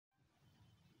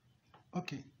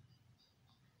Okay,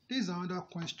 this is another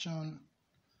question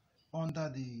under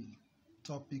the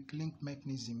topic link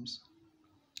mechanisms,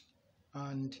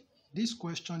 and this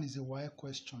question is a WAEC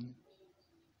question.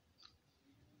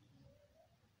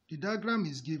 The diagram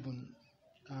is given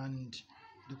and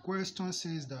the question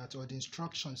says that, or the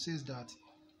instruction says that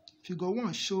figure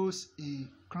 1 shows a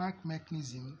crank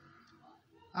mechanism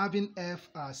having F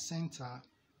as center.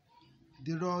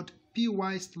 The rod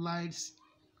PY slides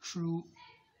through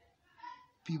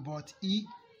pivot E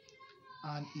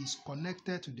and is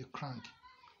connected to the crank.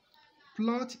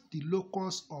 Plot the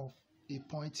locus of a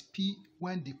point P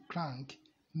when the crank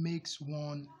makes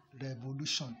one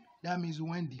revolution. That means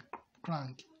when the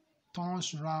crank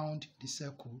turns round the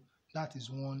circle, that is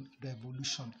one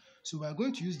revolution. So we are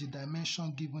going to use the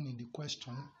dimensions given in the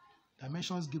question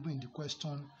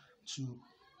to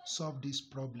solve this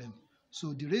problem.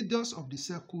 So the radius of the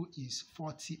circle is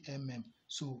 40 mm.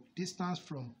 So distance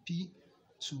from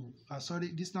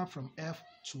distance from F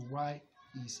to Y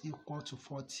is equal to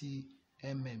 40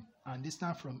 mm, and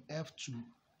distance from F to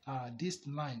this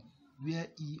line where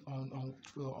E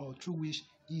through which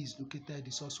E is located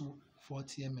is also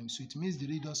 40 mm. So it means the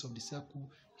radius of the circle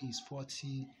is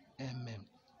 40 mm.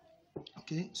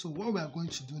 Okay, so what we are going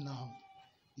to do now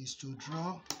is to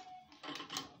draw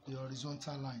the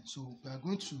horizontal line. So we are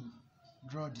going to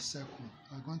draw the circle.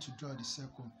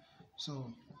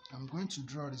 So I'm going to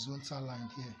draw horizontal line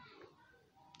here,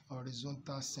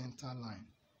 horizontal center line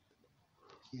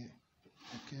here.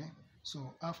 Okay,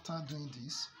 so after doing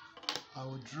this, I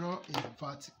will draw a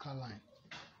vertical line.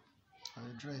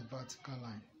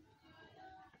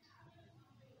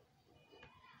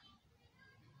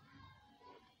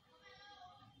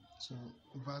 So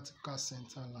vertical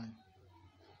center line.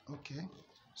 Okay,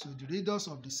 so the radius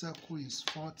of the circle is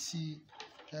 40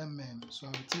 mm. So I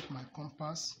will take my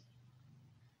compass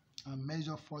and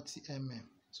measure 40 mm.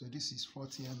 So this is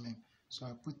 40 mm. So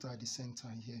I put at the center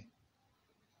here.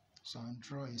 So I'll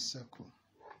draw a circle.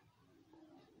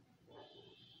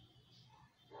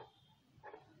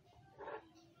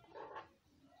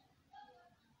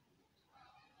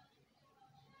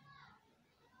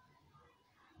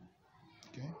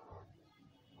 Okay.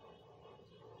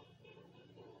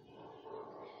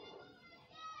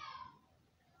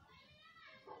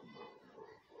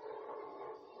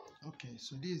 Okay,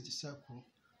 so this is the circle.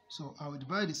 So I will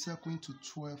divide the circle into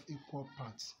 12 equal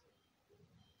parts.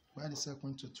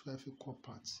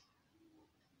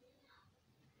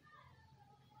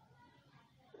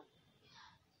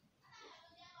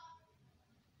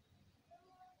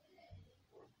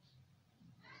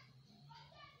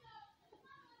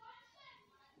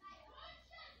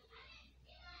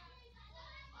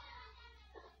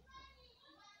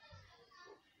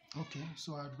 Okay,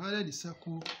 so I divided the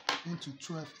circle into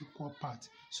 12 equal parts.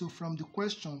 So from the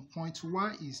question, point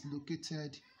Y is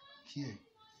located here.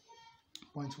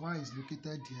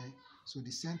 So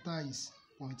the center is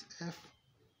point F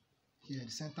here.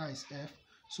 The center is F.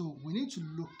 So we need to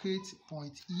locate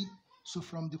point E. So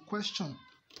from the question,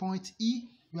 point E,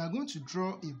 we are going to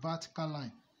draw a vertical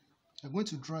line. We are going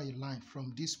to draw a line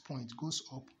from this point, goes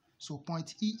up. So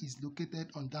point E is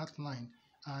located on that line,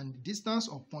 and the distance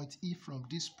of point E from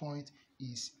this point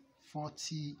is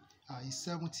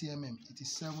 70 mm. It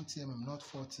is 70 mm, not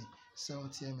 40,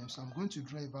 70 mm. So I'm going to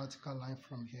draw a vertical line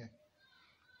from here.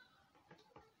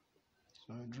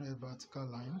 So I draw a vertical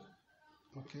line.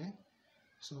 Okay,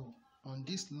 so on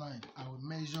this line I will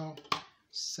measure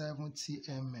 70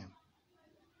 mm.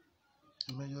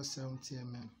 I measure 70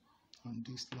 mm on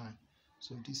this line.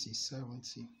 So this is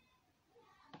 70.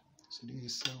 So this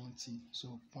is 70.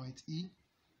 So point E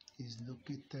is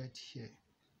located here.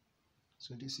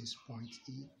 So this is point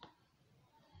E.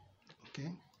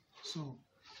 Okay, so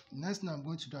next thing I'm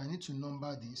going to do, I need to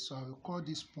number this. So I will call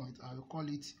this point, I will call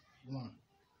it 1.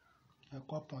 I will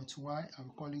call point Y, I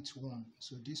will call it 1.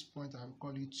 So this point I will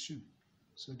call it 2.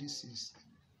 So this is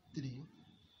 3.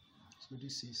 So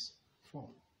this is 4.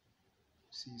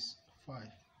 This is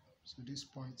 5. So this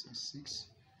point is 6.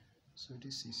 So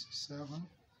this is 7.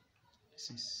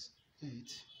 This is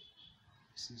 8.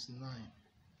 This is 9.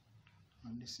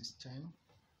 And this is 10.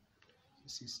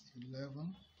 This is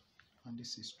 11. And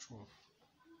this is 12.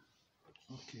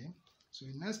 Okay. So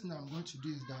the next thing I'm going to do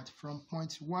is that from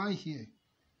point Y here,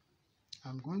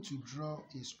 I'm going to draw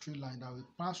a straight line that will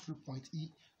pass through point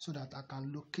E so that I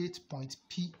can locate point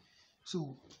P.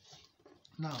 So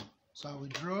now, I will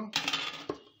draw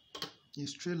a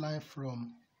straight line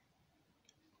from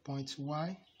point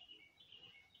Y.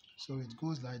 So it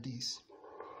goes like this.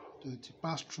 So it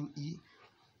pass through E.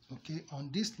 Okay, on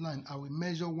this line I will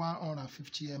measure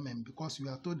 150 mm because we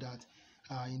are told that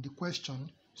in the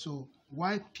question. So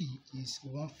YP is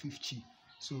 150.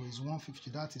 So it's 150,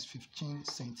 that is 15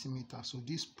 centimeters. So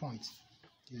this point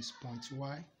is point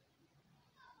Y.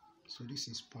 So this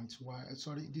is point Y.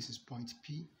 Sorry, this is point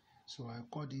P. So I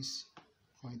call this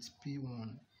point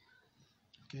P1.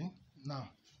 Okay, now,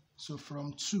 so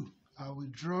from 2, I will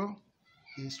draw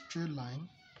a straight line.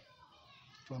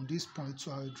 From this point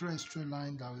 2, I will draw a straight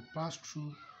line that will pass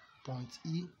through point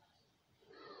E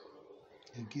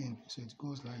again. So it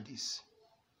goes like this.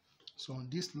 So on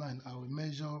this line, I will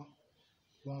measure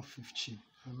 150.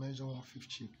 I measure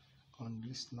 150 on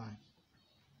this line.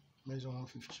 Measure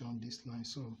 150 on this line.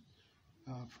 So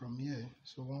from here,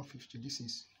 so 150, this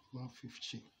is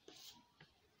 150.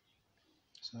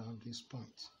 So I have this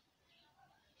point.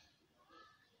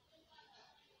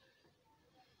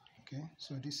 Okay,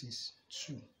 so this is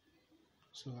 2.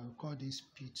 So I'll call this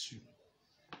P2.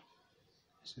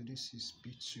 So this is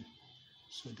P2.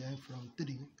 So then from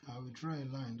 3, I will draw a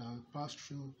line that will pass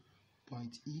through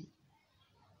point E.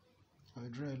 I will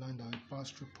draw a line that will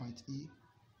pass through point E.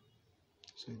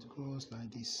 So it goes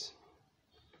like this.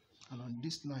 And on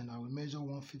this line, I will measure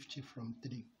 150 from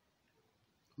 3.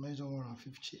 Measure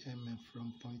 150 mm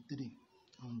from point 3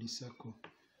 on the circle.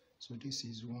 So this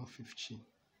is 150.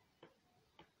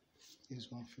 This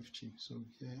is 150. So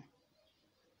here,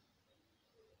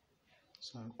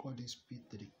 so I'll call this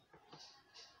P3.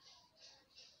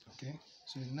 Okay,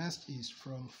 so the next is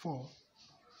from 4.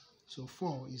 So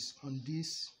 4 is on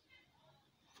this.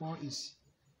 4 is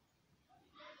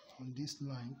on this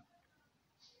line.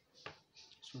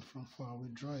 So from 4, I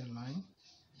will draw a line.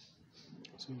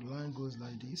 So the line goes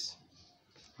like this.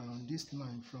 And on this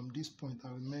line, from this point, I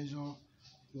will measure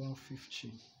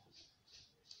 150.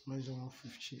 Measure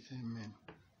 150 mm.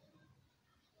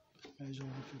 Measure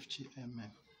 150 mm.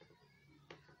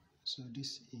 So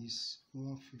this is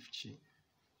 150.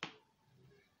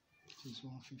 This is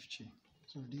 150.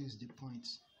 So this is the point.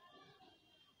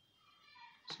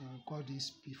 So I'll call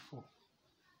this P4.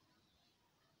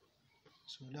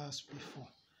 So that's P4.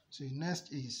 So the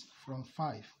next is from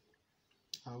 5.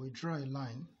 I will draw a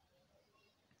line.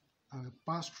 I will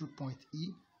pass through point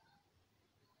E.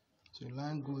 So the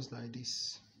line goes like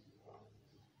this.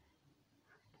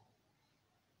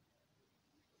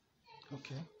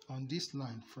 Okay, on this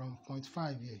line from point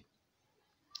 5 here,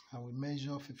 I will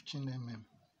measure 15 mm.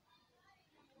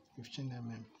 15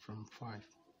 mm from 5.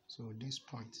 So this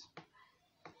point.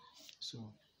 So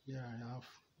here I have.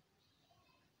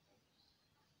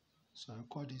 So I'll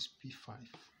call this P5.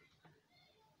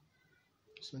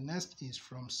 So next is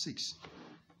from 6.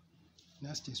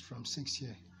 Next is from 6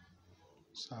 here.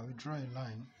 So I will draw a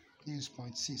line. This is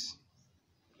point 6.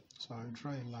 So I will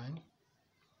draw a line.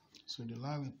 So the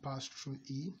line will pass through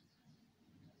E.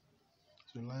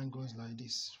 So the line goes like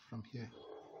this from here.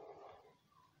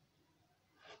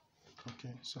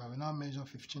 Okay, so I will now measure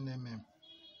 15 mm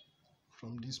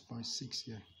from this point 6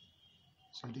 here.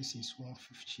 So this is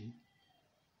 150.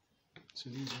 So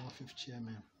this is 150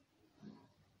 mm.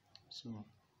 So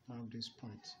I have this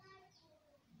point.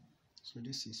 So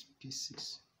this is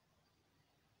P6.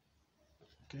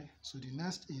 Okay, so the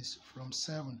next is from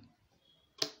 7.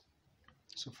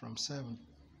 So from 7,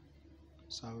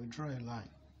 so I will draw a line.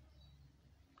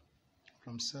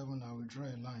 From 7, I will draw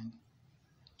a line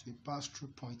to pass through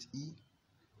point E.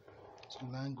 So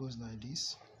the line goes like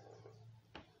this.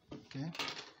 Okay,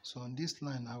 so on this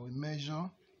line, I will measure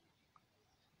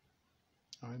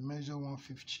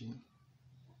 150.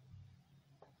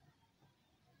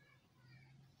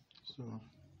 So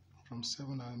from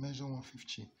 7, I will measure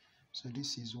 150. So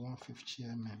this is 150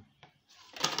 mm.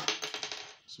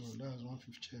 So that's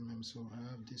 150 mm. So I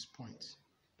have this point.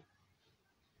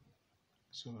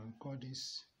 So I'll call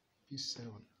this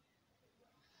P7.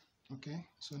 Okay,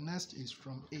 so next is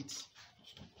from 8.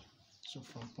 So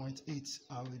from point 8,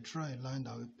 I will draw a line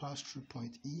that will pass through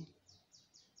point E.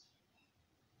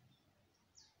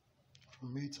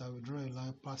 From 8, I will draw a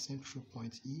line passing through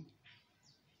point E.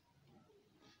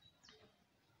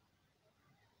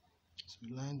 So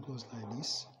the line goes like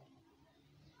this.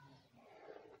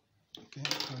 Okay,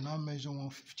 so now measure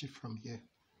 150 from here.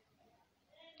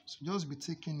 So just be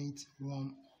taking it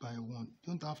one by one.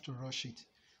 Don't have to rush it.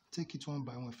 Take it one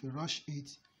by one. If you rush it,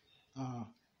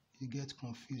 you get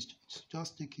confused. So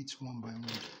just take it one by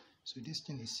one. So this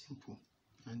thing is simple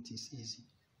and it's easy.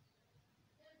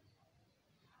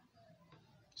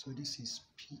 So this is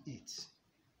P8.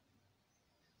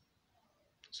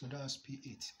 So that's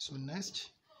P8. So next,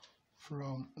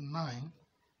 from 9,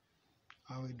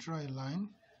 I will draw a line.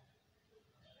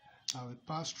 I will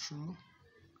pass through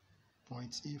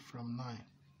point E from 9.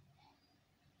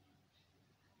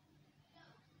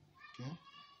 Okay,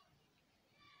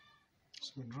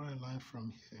 so draw a line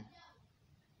from here.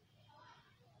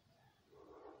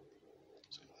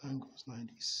 So the line goes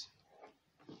like this.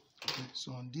 Okay,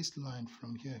 so on this line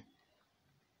from here,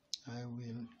 I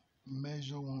will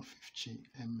measure 150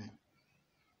 mm.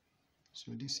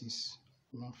 So this is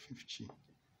 150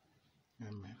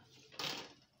 mm.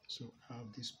 So I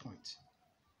have this point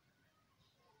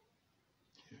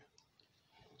here.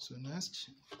 So next,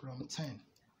 from 10.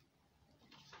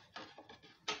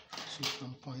 So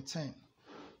from point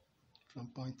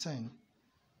 10,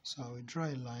 so I will draw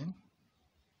a line.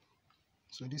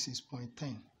 So this is point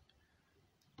 10.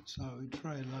 So I will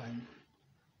draw a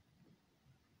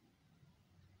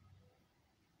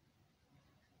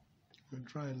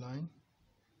line.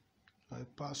 I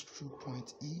pass through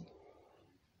point E.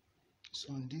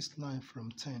 So on this line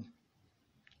from 10,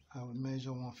 I will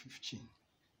measure 150.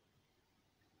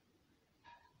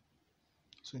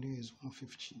 So this is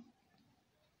 150.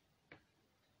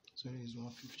 So this is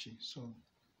 150. So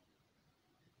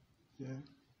here,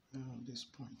 this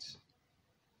point.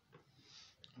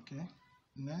 Okay.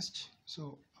 Next,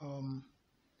 so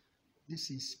this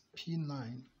is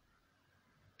P9.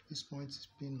 This point is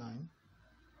P9.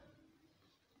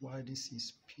 While this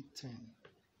is P10.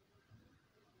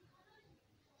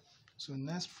 So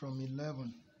next, from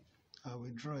 11, I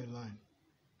will draw a line.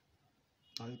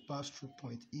 I will pass through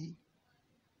point E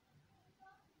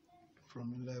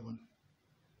from 11.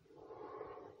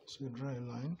 So draw a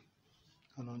line,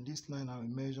 and on this line I will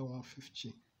measure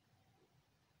 150.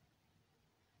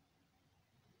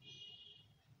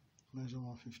 Measure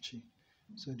 150.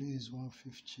 So this is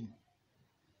 150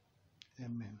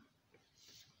 mm.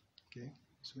 Okay,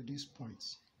 so this point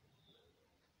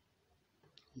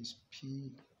is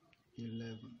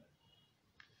P11.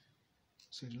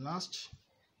 So the last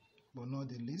but not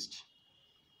the least,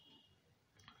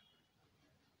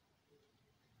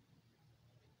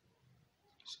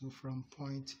 so from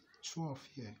point 12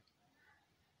 here,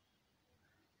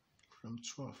 from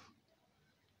 12,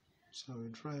 so I will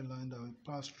draw a line that will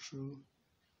pass through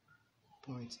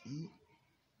point E.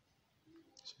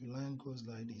 So the line goes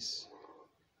like this.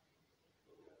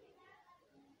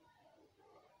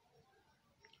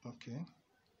 Okay,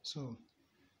 so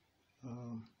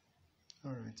all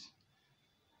right,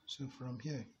 so from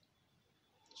here,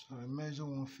 so I measure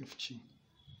 150.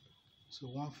 So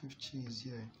 150 is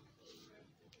here.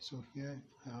 So here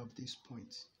I have this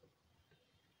point.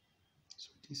 So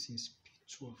this is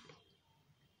P12.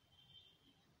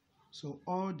 So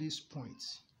all these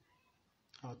points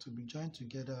are to be joined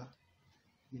together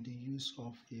with the use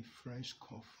of a French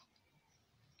curve.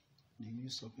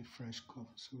 So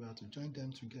we have to join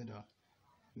them together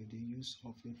with the use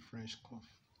of a French curve.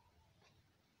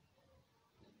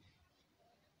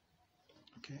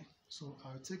 Okay, so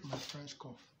I'll take my French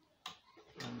curve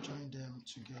and join them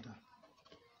together.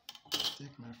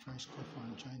 Take my French curve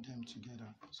and join them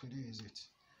together. So there is it.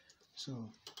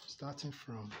 So starting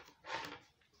from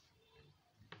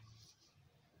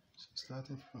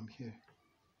here,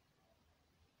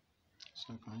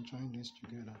 so I can join this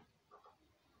together.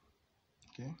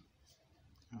 Okay,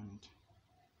 and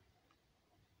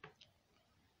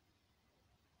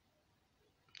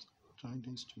join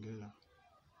this together,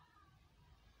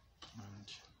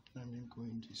 and let me go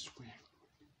in this way.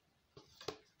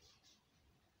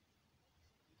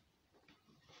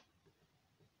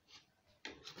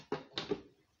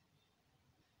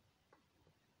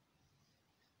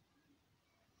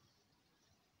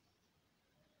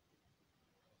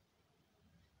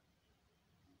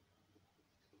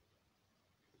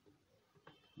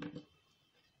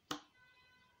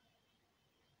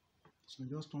 So I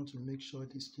just want to make sure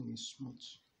this thing is smooth.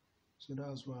 So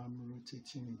that's why I'm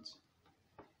rotating it.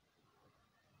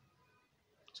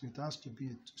 So it has to be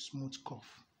a smooth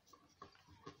curve.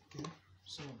 Okay,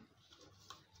 so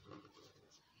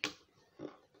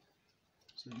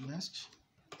next,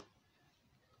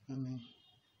 I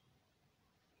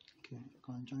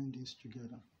can join this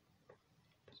together.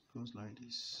 It goes like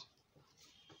this.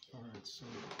 All right, so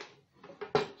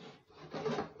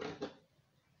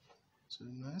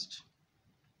next,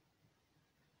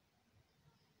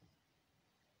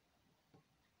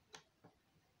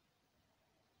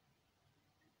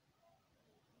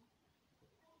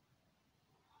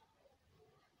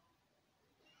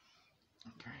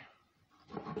 okay.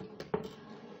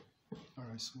 All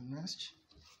right, so next,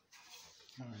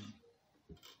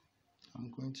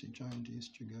 I'm going to join these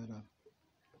together.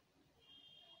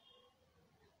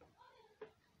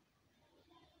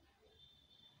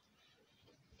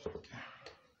 Okay,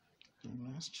 so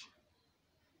next,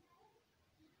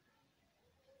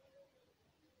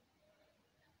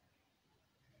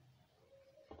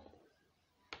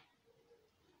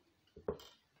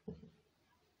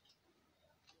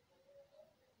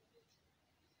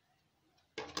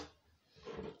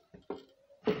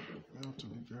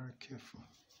 very careful.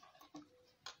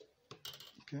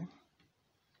 Okay.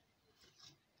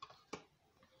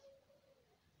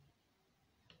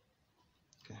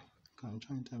 Okay, can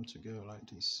join them together like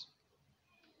this.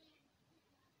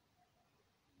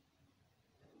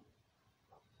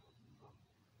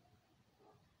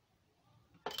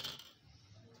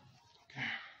 Okay.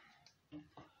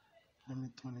 Let me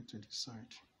turn it to the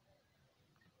side.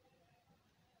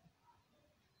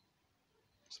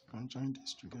 So I can join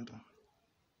this together.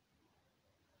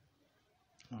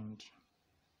 And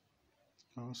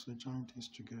also join this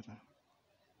together.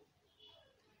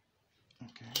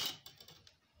 Okay.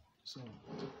 So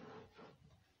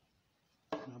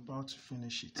we're about to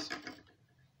finish it.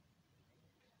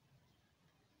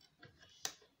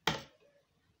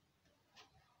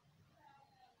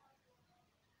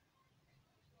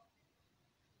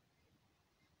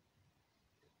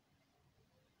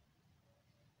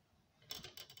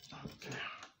 Okay,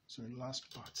 so the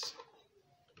last part.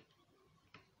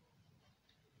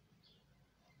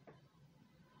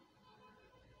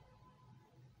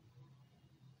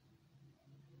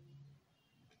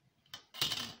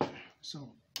 Okay, so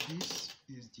this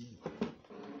is the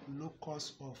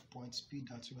locus of point P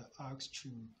that we are asked to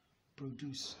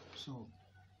produce. So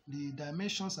the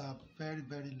dimensions are very,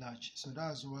 very large. So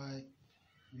that's why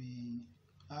we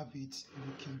have it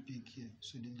looking big here.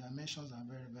 So the dimensions are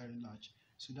very, very large.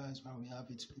 So that's why we have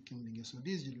it looking bigger. So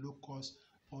this is the locus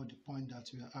for the point that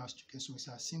we are asked to get. So it's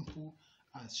as simple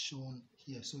as shown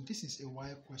here. So this is a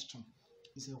WAEC question.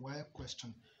 It's a WAEC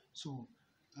question. So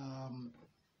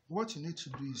what you need to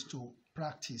do is to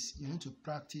practice. You need to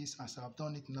practice as I've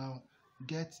done it now.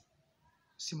 Get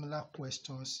similar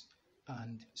questions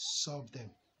and solve them.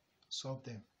 Solve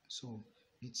them. So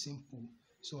it's simple.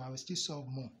 So I will still solve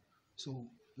more. So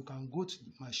you can go to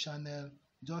my channel,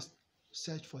 just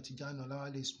search for Tijani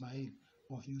Olawale Ismail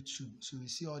on YouTube. So you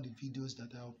see all the videos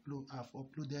that I've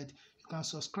uploaded. You can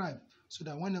subscribe so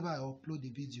that whenever I upload the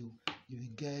video, you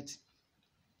will get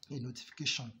a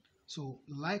notification. So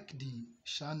like the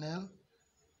channel.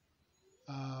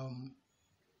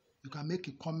 You can make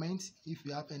a comment. If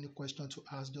you have any question to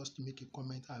ask, just to make a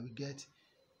comment. I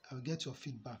will get your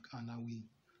feedback and I will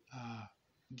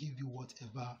give you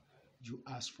whatever you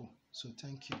ask for. So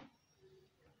thank you.